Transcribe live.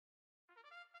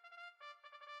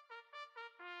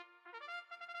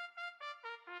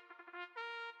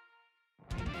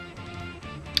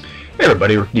Hey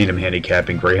everybody, Rick Needham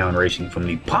handicapping greyhound racing from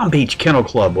the Palm Beach Kennel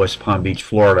Club, West Palm Beach,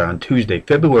 Florida on Tuesday,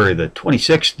 February the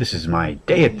 26th. This is my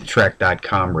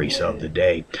dayatthetrack.com race of the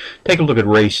day. Take a look at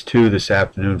race 2 this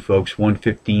afternoon, folks,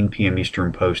 1:15 p.m.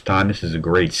 Eastern Post Time. This is a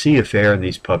grade C affair, and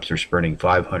these pups are sprinting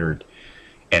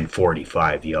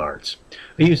 545 yards.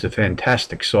 I used a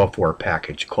fantastic software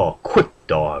package called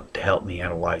QuickDog to help me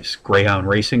analyze greyhound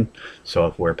racing.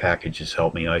 Software packages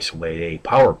help me isolate a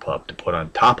power pup to put on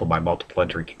top of my multiple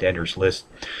entry contenders list.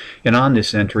 And on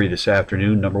this entry this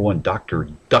afternoon, number 1, Dr.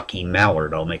 Ducky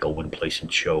Mallard, I'll make a one-place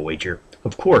and show wager,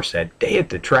 of course, at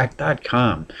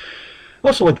dayatthetrack.com. I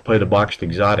also like to play the boxed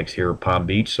exotics here at Palm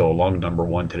Beach, so along number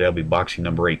 1 today I'll be boxing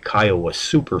number 8, Kiowa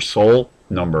Super Soul,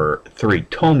 number 3,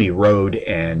 Tommy Road,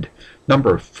 and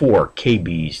number 4,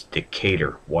 KB's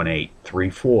Decatur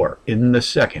 1834 in the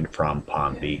second from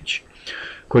Palm Beach.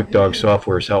 QuickDog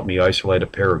software has helped me isolate a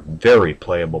pair of very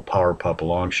playable power pup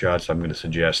long shots. I'm going to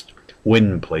suggest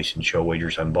win, place, and show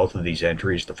wagers on both of these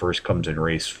entries. The first comes in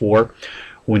race 4.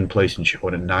 Win, place, and show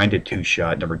at a 9-2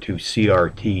 shot, number 2,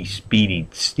 CRT Speedy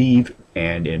Steve.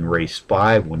 And in race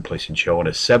 5, win, place, and show at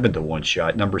a 7-1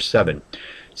 shot, number 7,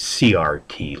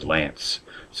 CRT Lance.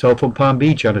 So from Palm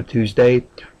Beach on a Tuesday,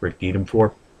 Rick Needham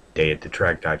for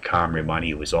dayatthetrack.com, reminding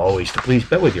you as always to please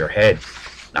bet with your head,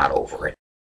 not over it.